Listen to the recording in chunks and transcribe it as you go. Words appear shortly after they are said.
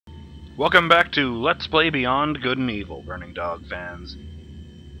Welcome back to Let's Play Beyond Good and Evil, Burning Dog fans.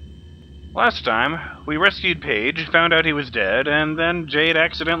 Last time, we rescued Pey'j, found out he was dead, and then Jade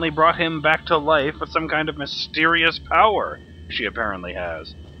accidentally brought him back to life with some kind of mysterious power she apparently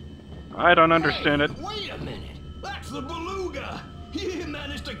has. I don't understand it. Wait a minute! That's the beluga! He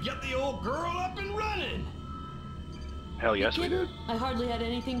managed to get the old girl up and running! Hell yes, we did. I hardly had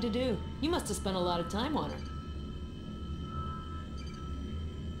anything to do. You must have spent a lot of time on her.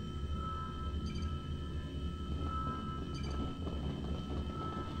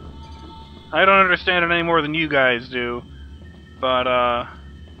 I don't understand it any more than you guys do, but,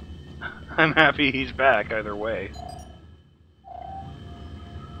 I'm happy he's back either way.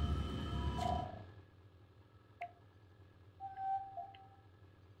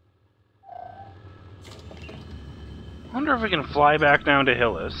 I wonder if we can fly back down to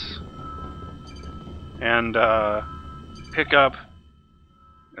Hillys and pick up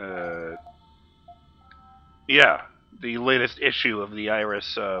yeah, the latest issue of the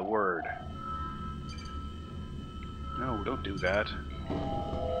Iris Word. No, don't do that.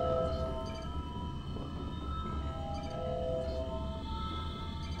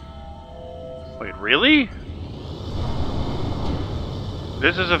 Wait, really?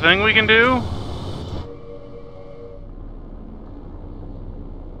 This is a thing we can do?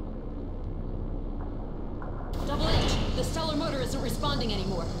 The stellar motor isn't responding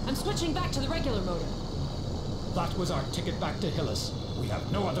anymore. I'm switching back to the regular motor. That was our ticket back to Hillys. We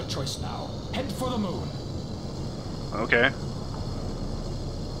have no other choice now. Head for the moon. Okay.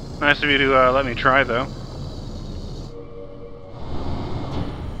 Nice of you to let me try, though.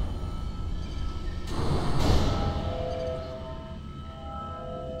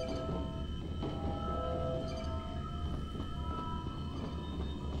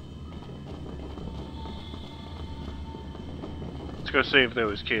 Let's go save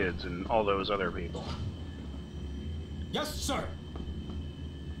those kids and all those other people. Yes, sir.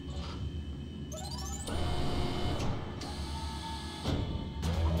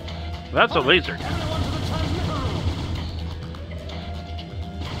 That's a laser gun. Everyone to the transmitter room.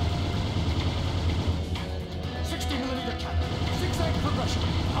 60mm cannon. Zigzag progression.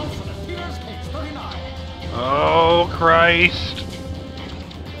 Alpha to Peter's Pey'j 39. Oh, Christ.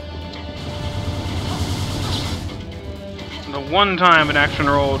 The one time an action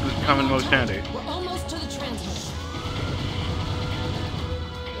roll would come in most handy. We're almost to the transmitter.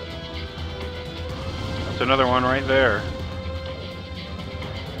 That's another one right there.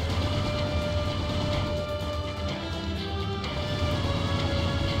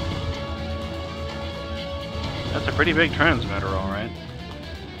 That's a pretty big transmitter, alright.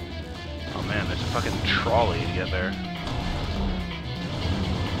 Oh man, there's a fucking trolley to get there.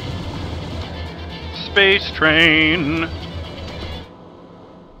 Space train!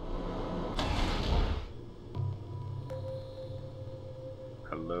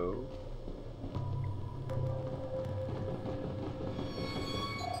 Hello?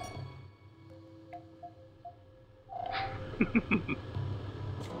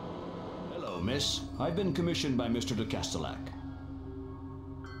 Hello, miss. I've been commissioned by Mr. de Castellac.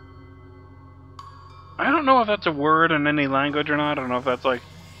 I don't know if that's a word in any language or not. I don't know if that's like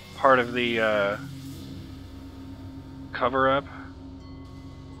part of the cover-up.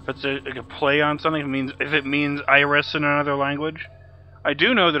 If it's like a play on something, if it means iris in another language. I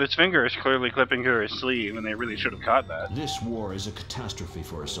do know that his finger is clearly clipping to his sleeve, and they really should have caught that. This war is a catastrophe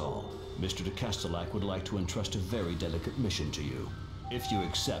for us all. Mr. de Castellac would like to entrust a very delicate mission to you. If you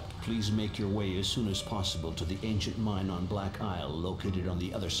accept, please make your way as soon as possible to the ancient mine on Black Isle, located on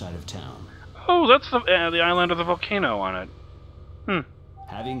the other side of town. Oh, that's the island with the volcano on it.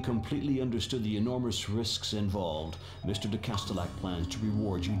 Having completely understood the enormous risks involved, Mr. de Castellac plans to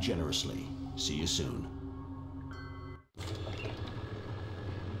reward you generously. See you soon.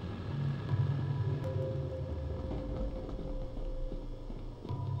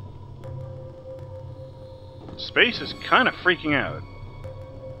 Space is kind of freaking out.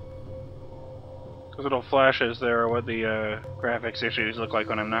 Those little flashes there are what the graphics issues look like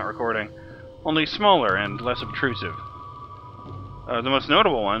when I'm not recording. Only smaller and less obtrusive. The most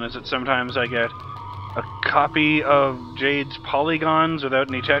notable one is that sometimes I get a copy of Jade's polygons without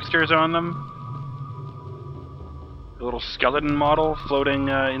any textures on them. A little skeleton model floating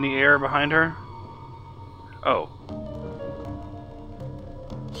in the air behind her. Oh.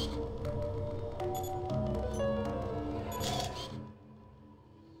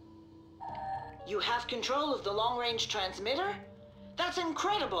 You have control of the long-range transmitter? That's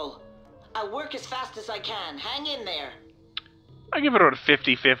incredible! I'll work as fast as I can. Hang in there. I give it a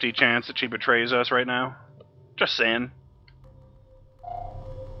 50-50 chance that she betrays us right now. Just saying.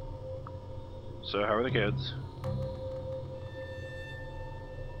 so how are the kids?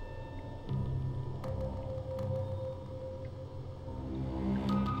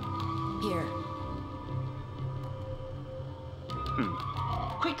 Here.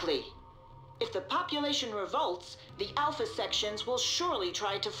 Quickly. If the population revolts, the Alpha sections will surely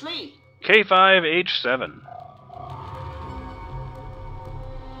try to flee. K5H7.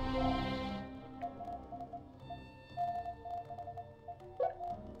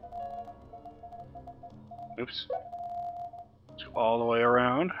 Oops. Let's go all the way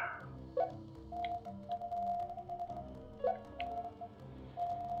around.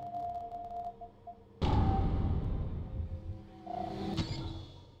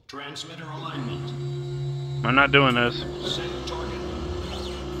 Transmitter alignment. I'm not doing this. Set target.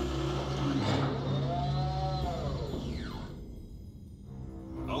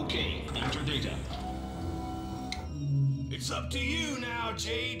 Okay, enter data. It's up to you now,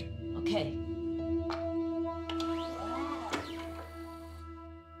 Jade. Okay.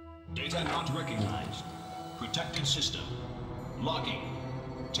 Data not recognized. Protected system. Locking.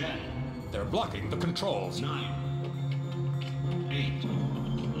 10, They're blocking the controls. 9, 8,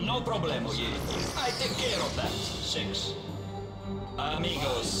 No problemo, Jade. I take care of that. 6,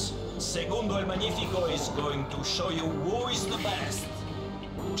 Amigos, Segundo el Magnifico is going to show you who is the best.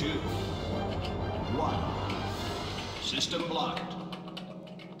 2, 1. System blocked.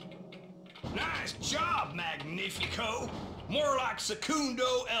 Nice job, Magnifico. More like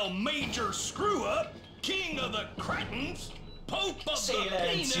Secundo el Major Screw-Up, King of the Cretins, Pope of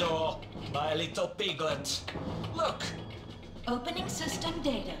Silenzio, my little piglet. Look, Opening system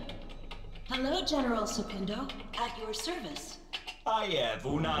data. Hello, General Secundo. At your service. I have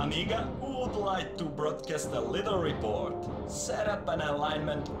una amiga who would like to broadcast a little report. Set up an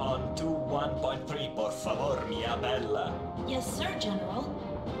alignment on 21.3, por favor, mia bella. Yes, sir, General.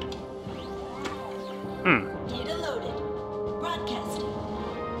 Data loaded. Broadcasting.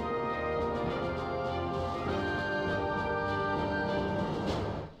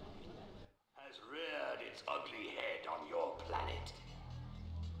 Has reared its ugly head on your planet.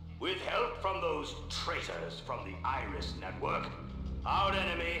 With help from those traitors from the Iris Network, our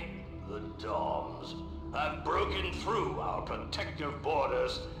enemy, the Doms, have broken through our protective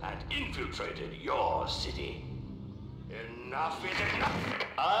borders and infiltrated your city. Enough is enough!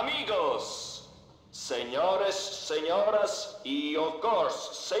 Amigos, señores, señoras, y of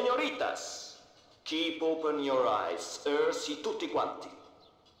course, señoritas, keep open your eyes, si tutti quanti.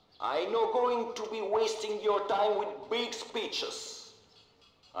 I'm not going to be wasting your time with big speeches.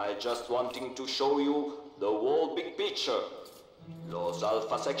 I just wanting to show you the whole big picture. Los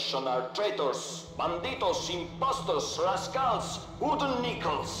Alpha Section are traitors, banditos, imposters, rascals, wooden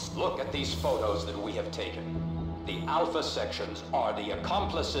nickels. Look at these photos that we have taken. The Alpha Sections are the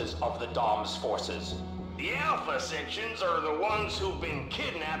accomplices of the Dom's forces. The Alpha Sections are the ones who've been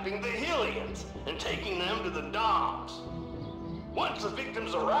kidnapping the Hillians and taking them to the Doms. Once the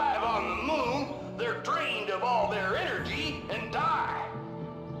victims arrive on the moon, they're drained of all their energy and die.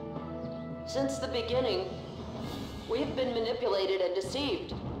 Since the beginning, we've been manipulated and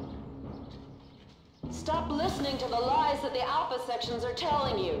deceived. Stop listening to the lies that the Alpha Sections are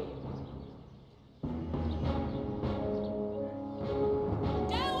telling you.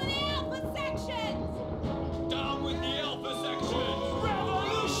 Down with the Alpha Sections! Down with the Alpha Section!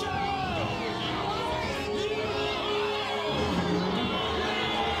 Revolution!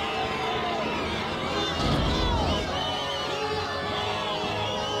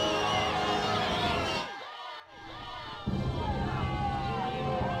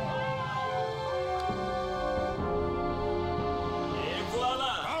 et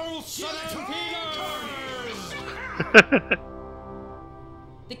voila!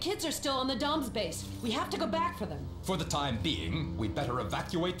 The kids are still on the Dom's base. We have to go back for them. For the time being, we better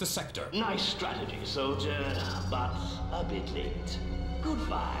evacuate the sector. Nice strategy, soldier, but a bit late.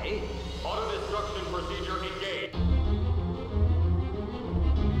 Goodbye. Auto-destruction procedure engaged.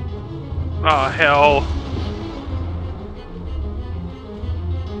 Oh, hell.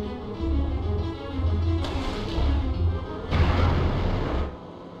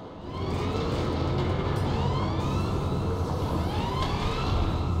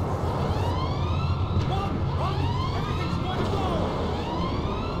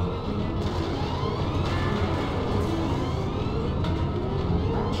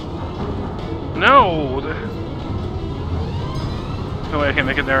 No! No way I can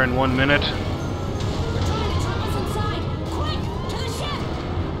make it there in 1 minute. They're trying to trap us inside! Quick! To the ship!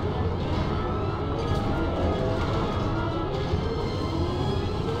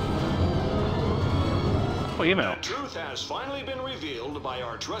 Oh, email. The truth has finally been revealed by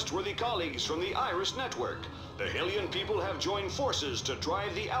our trustworthy colleagues from the Iris Network. The Hillian people have joined forces to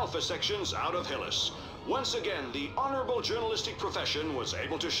drive the Alpha sections out of Hillys. Once again, the honorable journalistic profession was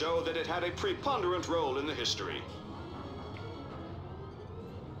able to show that it had a preponderant role in the history.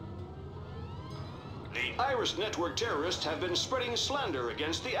 The Iris Network terrorists have been spreading slander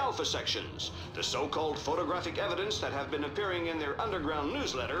against the Alpha sections. The so-called photographic evidence that have been appearing in their underground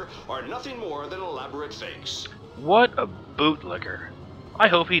newsletter are nothing more than elaborate fakes. What a bootlicker. I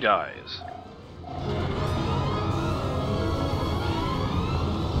hope he dies.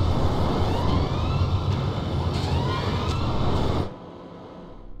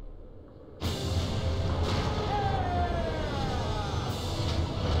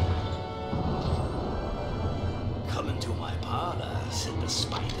 Come into my parlor, said the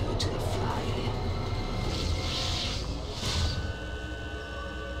spider to the fly.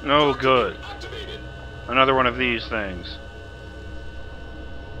 Oh, good. Another one of these things.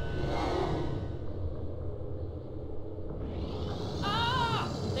 Ah!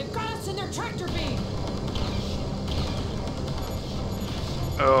 They've got us in their tractor beam!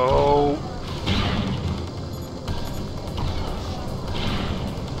 Oh.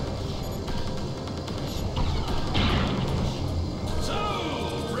 So,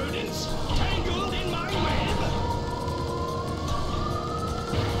 rodents, tangled in my web.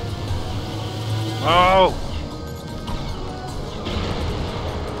 Oh!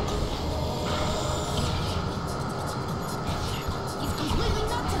 He's completely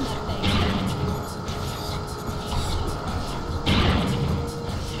nuts in that thing!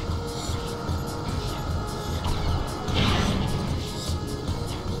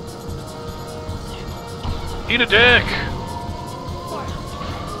 Eat a dick!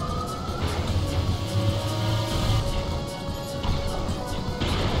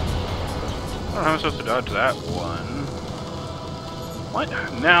 I don't know how I'm supposed to dodge that one. What?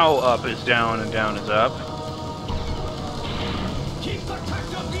 Now up is down and down is up. Keep the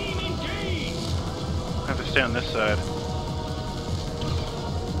tractor beam engaged. I have to stay on this side.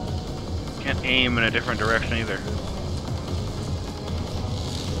 Can't aim in a different direction either.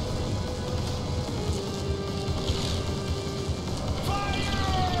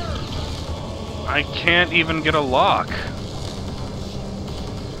 I can't even get a lock.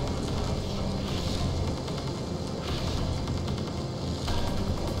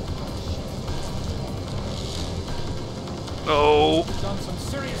 Oh. You've done some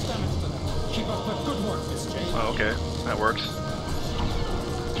serious damage to them. Keep up the good work, Miss J. Oh, okay. That works.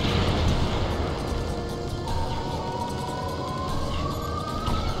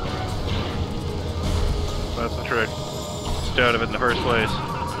 That's the trick. Stay out of it in the first place.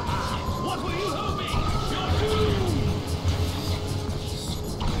 What were you hoping? You're doomed.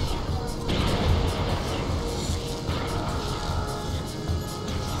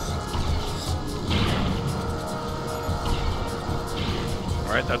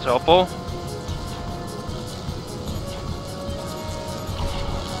 Alright, that's helpful.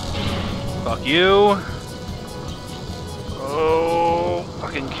 Fuck you. Oh,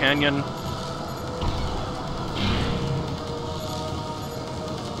 fucking canyon.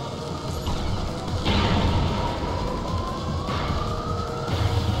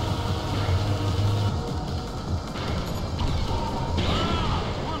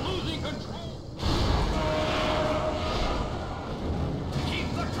 We're losing control. Keep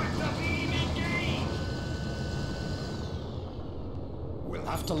the tractor beam engaged. We'll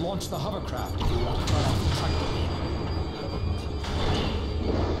have to launch the hovercraft if we want to turn off the tractor beam.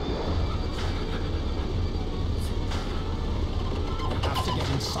 We'll have to get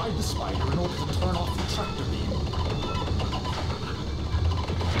inside the spider in order to turn off the tractor beam.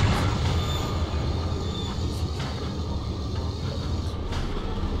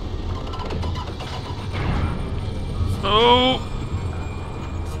 Oh!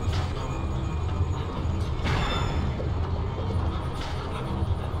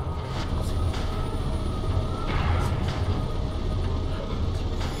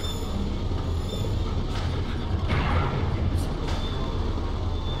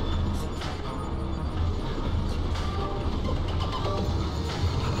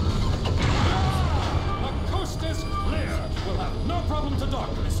 The coast is clear. We'll have no problem to dock,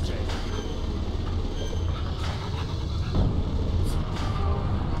 Miss J.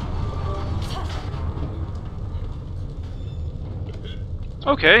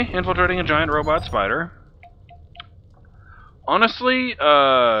 Okay, infiltrating a giant robot spider. Honestly,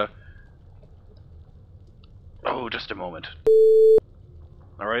 oh, just a moment.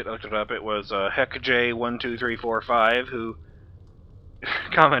 Alright, I looked it up. It was HeckJ12345 who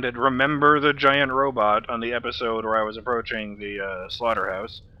commented, "Remember the giant robot" on the episode where I was approaching the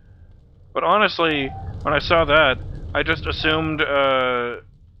slaughterhouse. But honestly, when I saw that, I just assumed that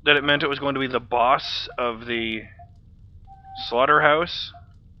it meant it was going to be the boss of the slaughterhouse.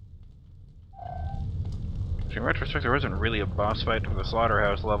 In retrospect, there wasn't really a boss fight for the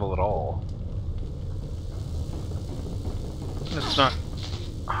slaughterhouse level at all. It's not...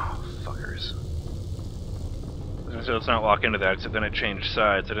 Oh, fuckers. So let's not walk into that, except then it changed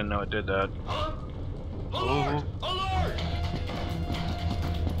sides. I didn't know it did that. Alert! Alert!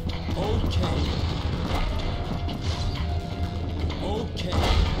 Okay. Okay.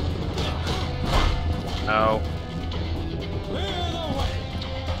 No. Clear the way.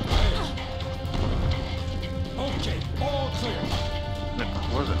 Okay, all clear. It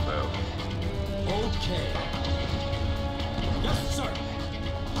wasn't, though. Okay. Yes, sir.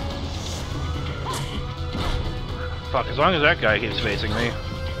 Fuck, as long as that guy keeps facing me.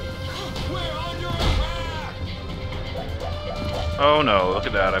 We're under attack. Oh no, look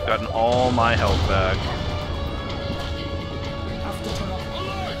at that. I've gotten all my health back. We have to turn up.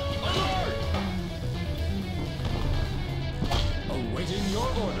 Alert! Alert! Awaiting your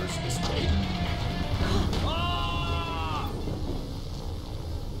orders, Miss Jade. Ah!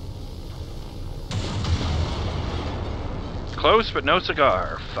 Close, but no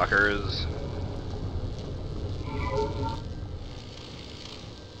cigar, fuckers.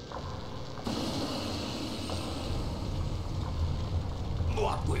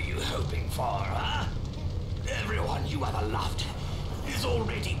 What were you hoping for, huh? Everyone you ever loved is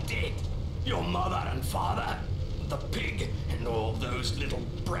already dead. Your mother and father, the pig, and all those little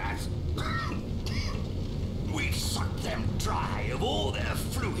brats. We've sucked them dry of all their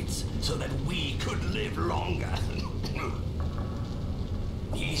fluids so that we could live longer.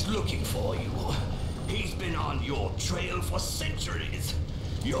 He's looking for you. He's been on your trail for centuries.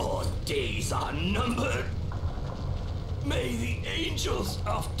 Your days are numbered. May the angels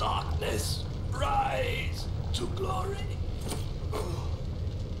of darkness rise to glory.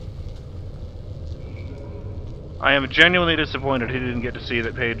 I am genuinely disappointed he didn't get to see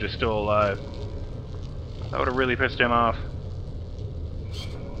that Pey'j is still alive. That would have really pissed him off.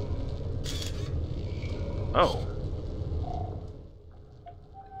 Oh.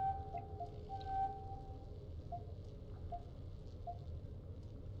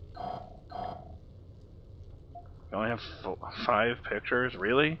 You only have 5 pictures?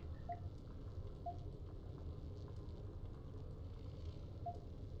 Really?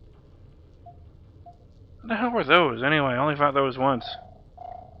 What the hell were those, anyway? I only found those once.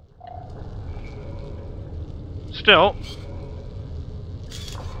 Still,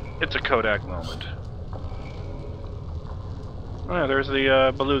 it's a Kodak moment. Oh yeah, there's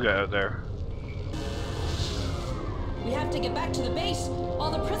the beluga out there. We have to get back to the base.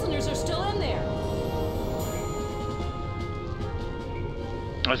 All the prisoners are still in there.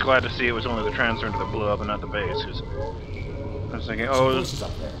 I was glad to see it was only the transcender that blew up and not the base, because I was thinking, oh... Is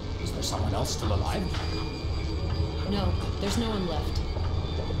up there. Is there someone else still alive? No, there's no one left.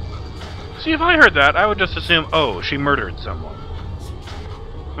 See, if I heard that, I would just assume, oh, she murdered someone.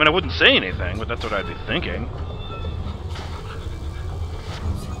 I mean, I wouldn't say anything, but that's what I'd be thinking.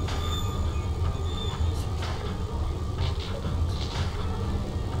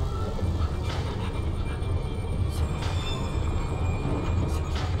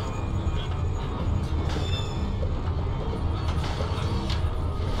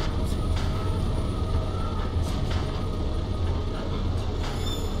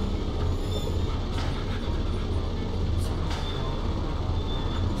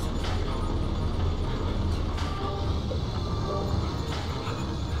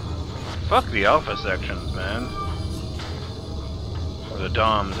 Fuck the alpha sections, man. Or the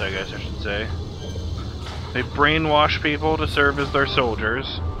DOMs, I guess I should say. They brainwash people to serve as their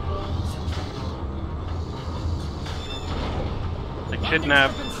soldiers. They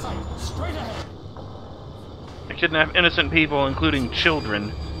kidnap innocent people, including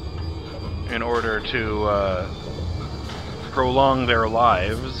children, in order to prolong their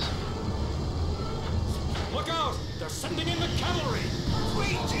lives. Look out! They're sending in the cavalry!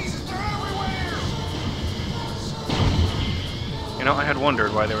 Sweet Jesus, they're everywhere! You know, I had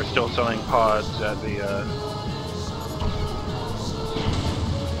wondered why they were still selling pods at the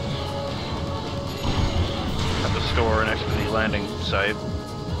store next to the landing site.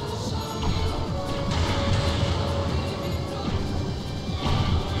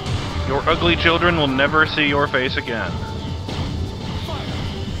 Your ugly children will never see your face again.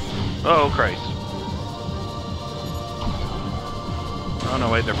 Oh, Christ. Oh no,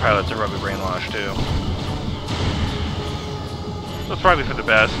 wait, their pilots are probably brainwashed too. That's probably for the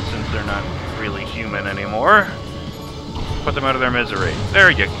best, since they're not really human anymore. Put them out of their misery. There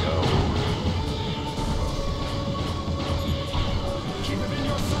you go.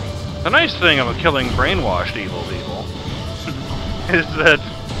 The nice thing about killing brainwashed evil people is that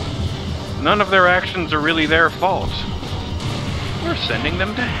none of their actions are really their fault. We're sending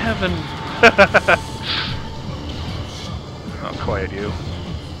them to heaven. Oh, quiet you.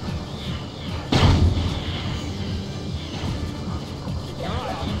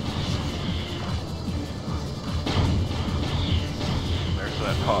 There's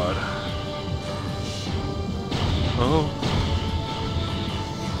that pod. Oh.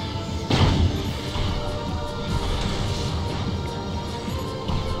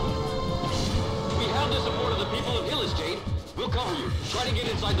 We have the support of the people of Hillys, Jade. We'll cover you. Try to get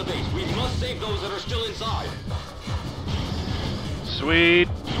inside the base. We must save those that are still inside. Sweet.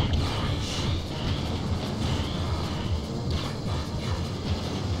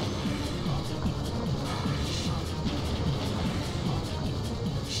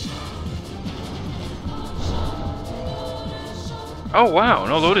 Oh wow,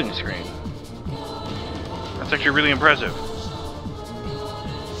 no loading screen. That's actually really impressive.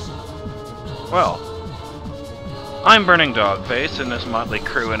 Well, I'm BurningDogFace, and this motley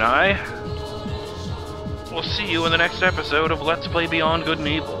crew and I will see you in the next episode of Let's Play Beyond Good and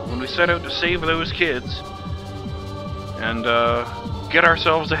Evil, when we set out to save those kids and get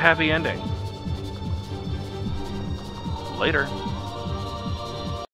ourselves a happy ending. Later.